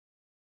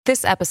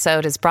This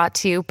episode is brought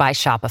to you by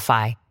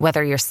Shopify.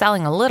 Whether you're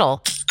selling a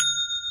little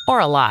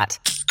or a lot,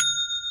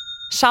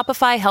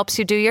 Shopify helps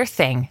you do your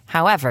thing,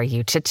 however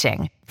you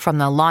cha-ching. From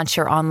the launch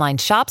your online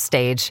shop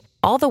stage,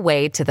 all the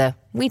way to the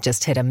we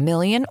just hit 1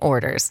 million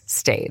orders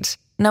stage.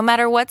 No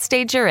matter what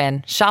stage you're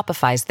in,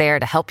 Shopify's there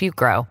to help you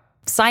grow.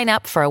 Sign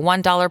up for a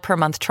 $1 per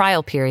month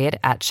trial period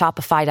at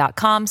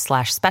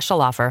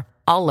shopify.com/special offer,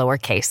 all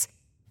lowercase.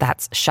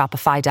 That's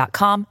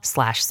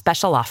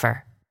shopify.com/special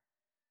offer.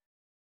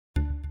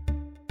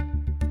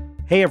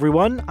 Hey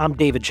everyone, I'm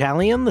David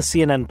Chalian, the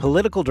CNN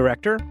political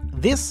director.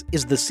 This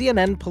is the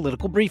CNN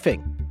Political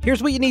Briefing.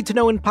 Here's what you need to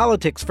know in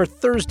politics for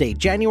Thursday,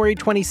 January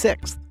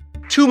 26th.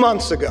 2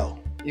 months ago,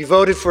 you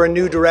voted for a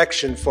new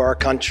direction for our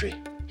country.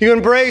 You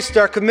embraced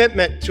our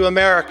commitment to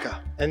America,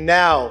 and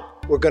now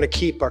we're going to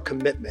keep our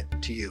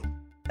commitment to you.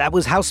 That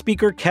was House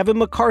Speaker Kevin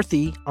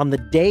McCarthy on the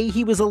day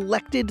he was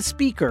elected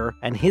Speaker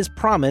and his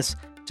promise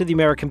to the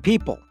American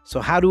people.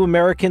 So how do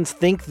Americans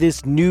think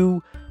this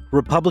new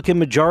Republican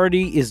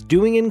majority is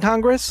doing in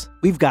Congress?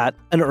 We've got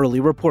an early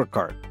report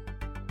card.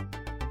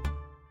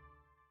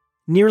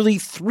 Nearly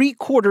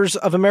 3/4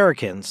 of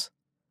Americans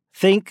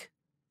think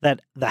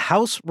that the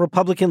House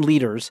Republican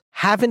leaders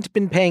haven't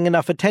been paying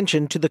enough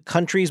attention to the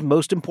country's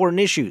most important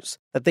issues,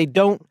 that they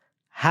don't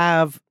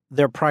have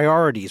their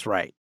priorities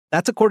right.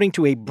 That's according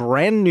to a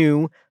brand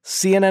new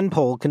CNN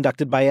poll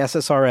conducted by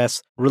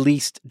SSRS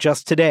released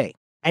just today.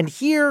 And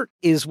here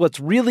is what's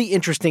really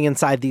interesting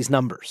inside these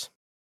numbers.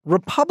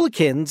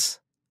 Republicans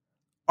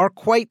are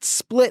quite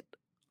split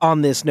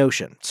on this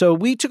notion. So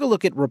we took a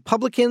look at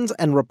Republicans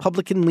and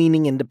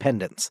Republican-leaning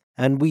independents.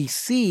 And we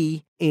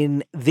see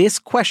in this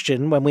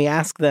question, when we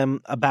ask them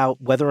about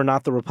whether or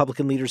not the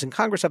Republican leaders in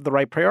Congress have the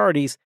right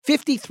priorities,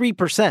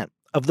 53%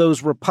 of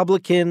those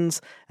Republicans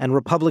and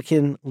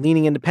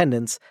Republican-leaning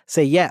independents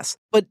say yes.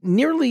 But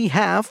nearly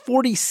half,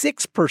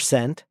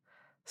 46%,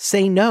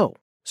 say no.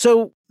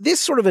 So this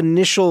sort of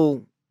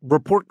initial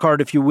report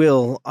card, if you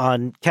will,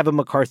 on Kevin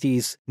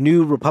McCarthy's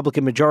new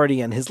Republican majority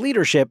and his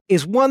leadership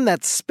is one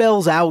that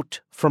spells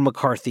out from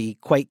McCarthy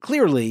quite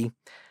clearly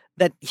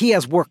that he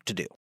has work to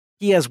do.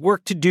 He has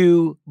work to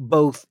do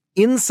both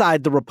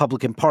inside the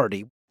Republican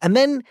Party, and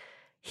then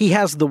he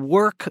has the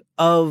work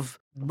of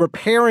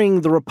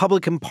repairing the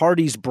Republican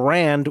Party's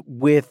brand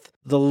with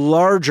the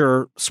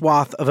larger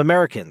swath of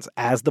Americans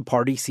as the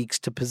party seeks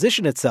to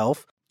position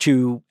itself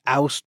to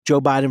oust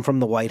Joe Biden from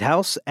the White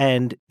House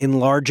and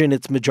enlarge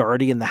its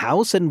majority in the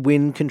House and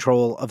win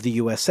control of the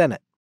U.S.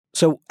 Senate.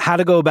 So how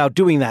to go about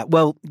doing that?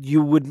 Well,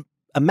 you would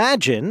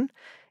imagine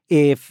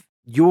if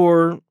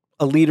you're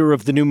a leader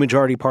of the new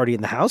majority party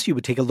in the House, you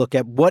would take a look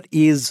at what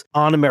is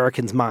on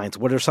Americans' minds,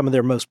 what are some of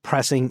their most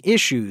pressing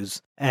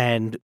issues,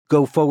 and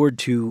go forward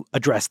to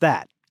address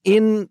that.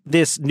 In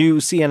this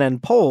new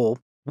CNN poll,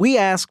 we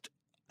asked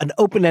an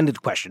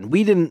open-ended question.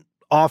 We didn't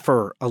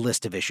offer a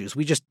list of issues.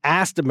 We just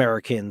asked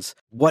Americans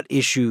what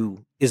issue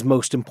is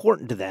most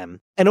important to them.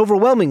 And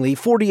overwhelmingly,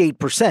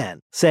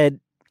 48%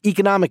 said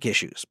economic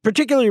issues,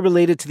 particularly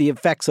related to the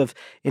effects of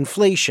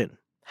inflation,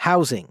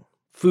 housing,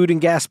 food and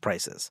gas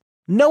prices.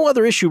 No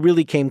other issue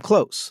really came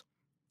close.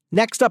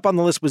 Next up on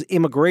the list was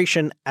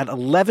immigration at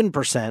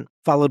 11%,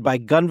 followed by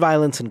gun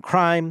violence and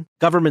crime,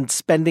 government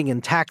spending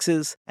and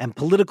taxes, and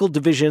political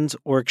divisions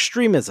or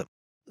extremism.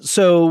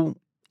 So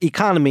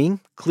economy,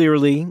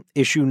 clearly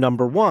issue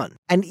number one.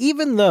 And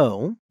even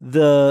though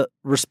the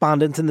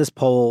respondents in this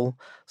poll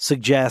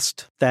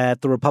suggest that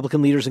the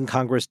Republican leaders in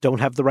Congress don't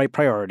have the right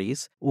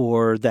priorities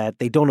or that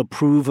they don't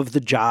approve of the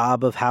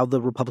job of how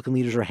the Republican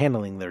leaders are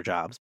handling their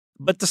jobs,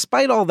 but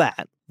despite all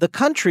that, the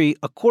country,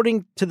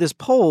 according to this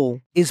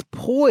poll, is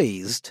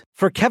poised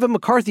for Kevin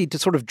McCarthy to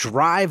sort of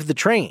drive the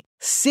train.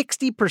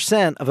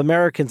 60% of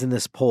Americans in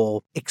this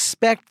poll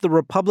expect the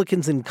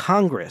Republicans in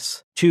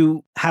Congress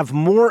to have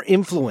more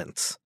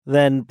influence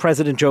than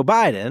President Joe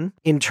Biden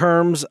in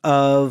terms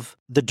of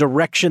the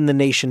direction the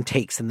nation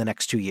takes in the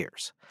next 2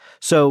 years.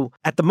 So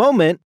at the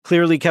moment,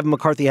 clearly Kevin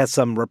McCarthy has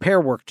some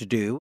repair work to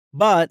do,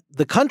 but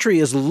the country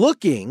is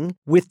looking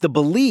with the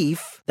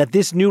belief that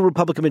this new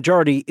Republican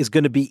majority is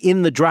going to be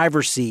in the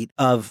driver's seat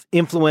of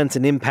influence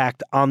and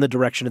impact on the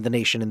direction of the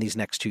nation in these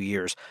next 2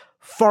 years,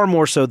 far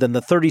more so than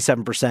the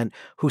 37%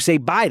 who say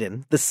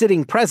Biden, the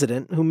sitting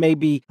president, who may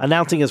be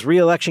announcing his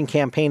re-election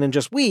campaign in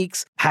just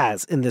weeks,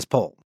 has in this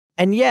poll.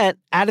 And yet,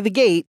 out of the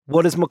gate,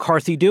 what is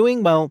McCarthy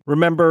doing? Well,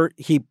 remember,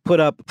 he put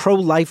up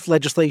pro-life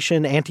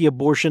legislation,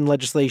 anti-abortion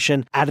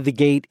legislation out of the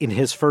gate in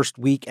his first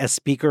week as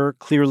Speaker,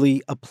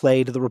 clearly a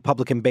play to the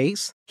Republican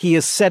base. He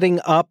is setting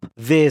up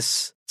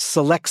this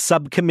select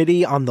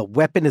subcommittee on the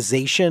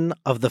weaponization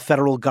of the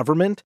federal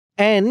government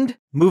and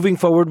moving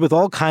forward with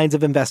all kinds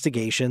of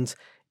investigations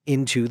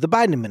into the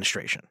Biden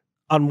administration.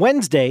 On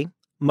Wednesday,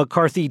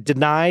 McCarthy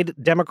denied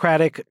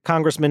Democratic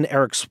Congressman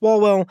Eric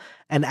Swalwell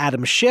and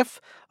Adam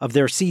Schiff of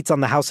their seats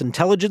on the House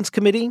Intelligence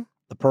Committee,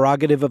 the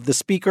prerogative of the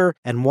Speaker,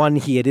 and one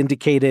he had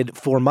indicated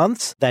for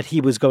months that he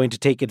was going to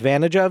take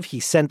advantage of. He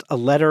sent a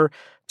letter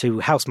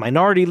to House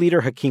Minority Leader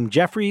Hakeem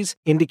Jeffries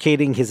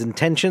indicating his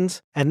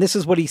intentions, and this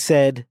is what he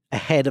said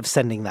ahead of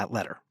sending that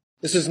letter.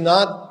 This is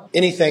not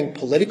anything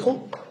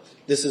political.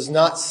 This is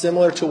not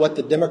similar to what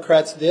the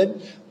Democrats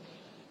did.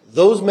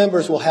 Those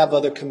members will have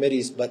other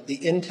committees, but the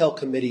Intel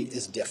Committee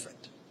is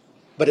different.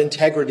 But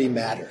integrity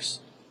matters.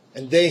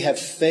 And they have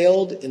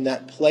failed in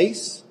that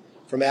place,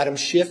 from Adam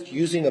Schiff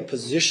using a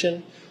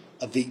position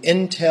of the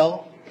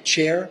Intel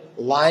chair,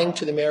 lying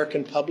to the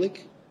American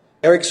public.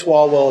 Eric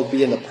Swalwell will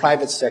be in the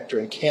private sector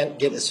and can't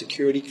get a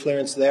security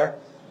clearance there.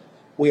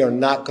 We are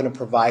not going to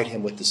provide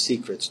him with the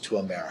secrets to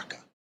America.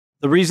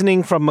 The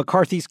reasoning from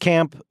McCarthy's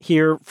camp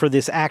here for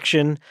this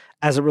action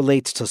as it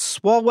relates to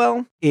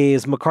Swalwell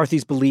is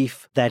McCarthy's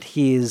belief that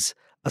his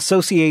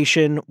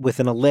association with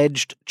an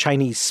alleged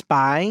Chinese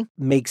spy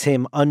makes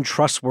him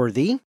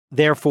untrustworthy.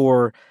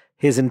 Therefore,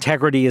 his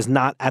integrity is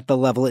not at the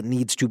level it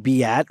needs to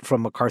be at,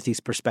 from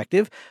McCarthy's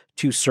perspective,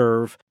 to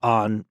serve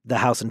on the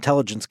House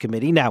Intelligence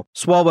Committee. Now,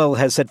 Swalwell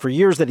has said for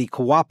years that he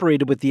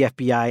cooperated with the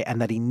FBI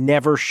and that he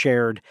never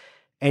shared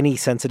any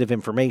sensitive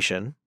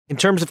information. In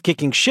terms of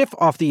kicking Schiff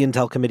off the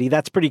Intel Committee,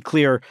 that's pretty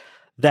clear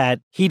that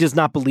he does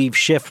not believe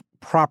Schiff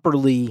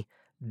properly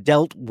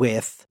dealt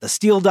with the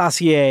Steele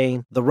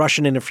dossier, the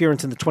Russian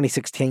interference in the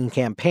 2016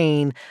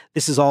 campaign.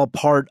 This is all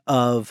part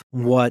of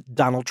what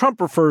Donald Trump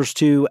refers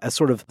to as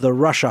sort of the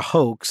Russia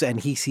hoax,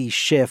 and he sees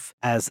Schiff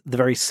as the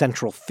very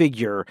central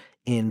figure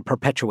in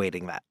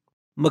perpetuating that.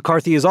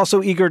 McCarthy is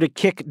also eager to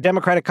kick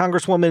Democratic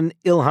Congresswoman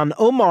Ilhan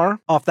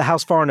Omar off the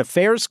House Foreign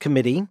Affairs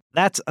Committee.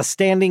 That's a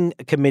standing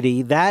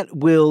committee that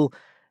will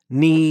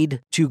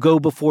need to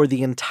go before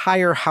the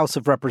entire House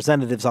of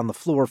Representatives on the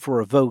floor for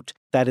a vote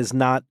that is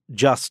not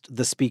just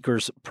the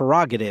Speaker's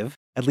prerogative.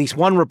 At least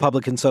one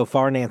Republican so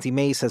far, Nancy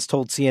Mace, has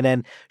told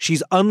CNN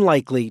she's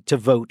unlikely to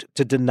vote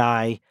to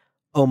deny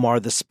Omar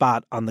the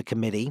spot on the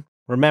committee.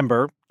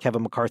 Remember,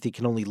 Kevin McCarthy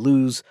can only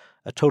lose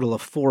a total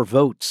of 4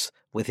 votes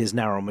with his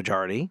narrow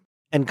majority.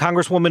 And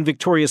Congresswoman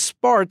Victoria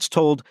Spartz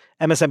told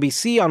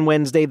MSNBC on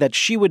Wednesday that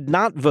she would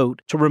not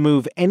vote to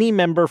remove any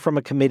member from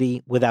a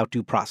committee without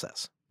due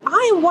process.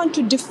 I want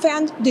to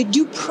defend the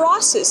due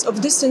process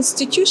of this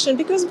institution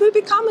because we're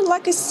becoming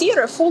like a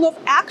theater full of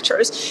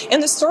actors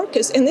and a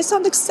circus, and it's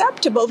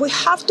unacceptable. We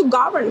have to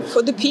govern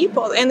for the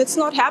people, and it's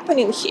not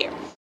happening here.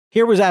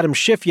 Here was Adam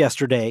Schiff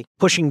yesterday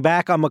pushing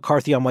back on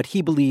McCarthy on what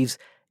he believes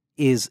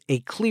is a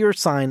clear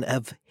sign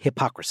of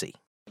hypocrisy.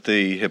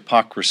 The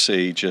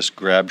hypocrisy just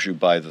grabs you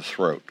by the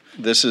throat.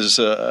 This is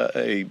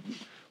a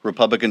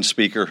Republican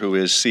speaker who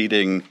is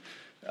seating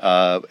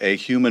a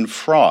human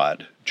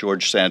fraud,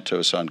 George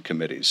Santos, on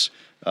committees,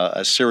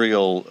 a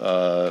serial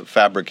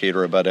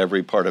fabricator about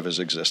every part of his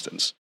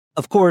existence.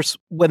 Of course,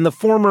 when the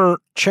former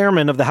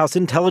chairman of the House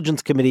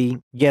Intelligence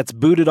Committee gets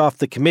booted off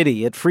the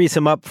committee, it frees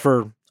him up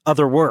for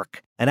other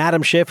work. And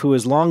Adam Schiff, who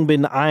has long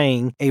been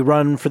eyeing a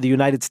run for the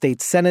United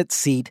States Senate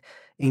seat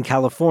in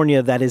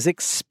California that is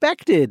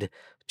expected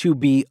to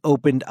be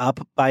opened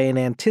up by an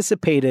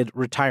anticipated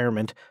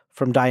retirement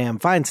from Dianne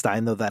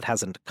Feinstein, though that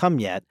hasn't come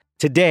yet.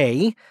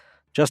 Today,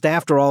 just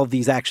after all of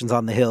these actions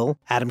on the Hill,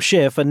 Adam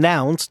Schiff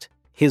announced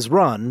his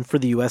run for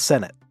the U.S.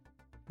 Senate.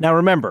 Now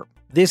remember,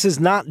 this is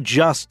not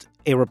just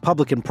a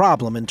Republican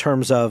problem in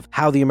terms of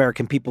how the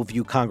American people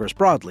view Congress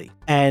broadly.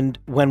 And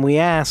when we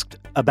asked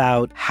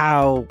about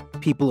how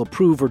people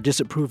approve or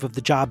disapprove of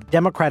the job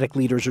Democratic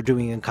leaders are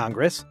doing in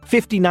Congress,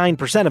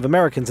 59% of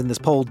Americans in this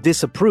poll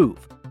disapprove.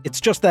 It's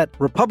just that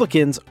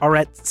Republicans are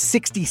at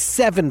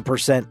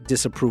 67%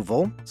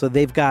 disapproval, so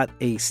they've got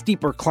a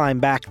steeper climb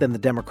back than the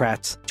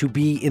Democrats to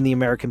be in the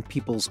American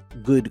people's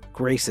good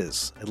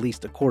graces, at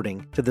least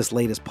according to this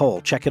latest poll.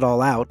 Check it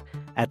all out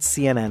at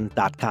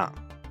CNN.com.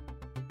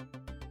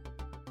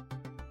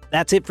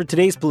 That's it for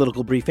today's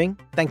political briefing.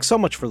 Thanks so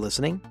much for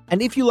listening.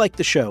 And if you like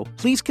the show,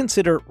 please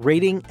consider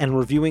rating and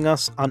reviewing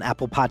us on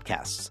Apple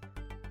Podcasts.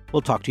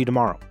 We'll talk to you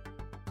tomorrow.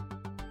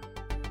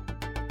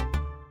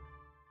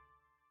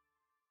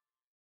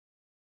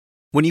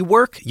 When you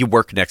work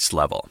next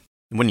level.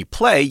 And when you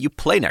play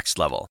next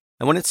level.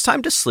 And when it's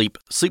time to sleep,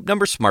 Sleep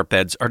Number smart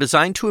beds are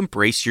designed to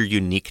embrace your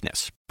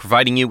uniqueness,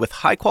 providing you with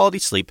high-quality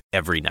sleep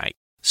every night.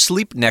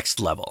 Sleep next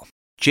level.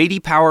 J.D.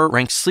 Power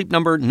ranks Sleep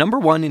Number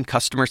 #1 in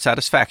customer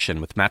satisfaction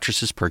with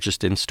mattresses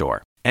purchased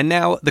in-store. And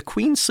now, the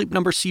Queen Sleep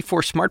Number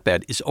C4 smart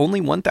bed is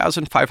only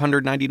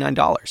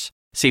 $1,599.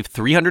 Save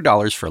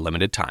 $300 for a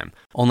limited time,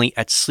 only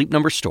at Sleep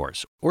Number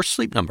stores or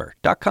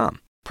sleepnumber.com.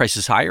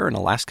 Prices higher in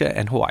Alaska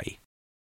and Hawaii.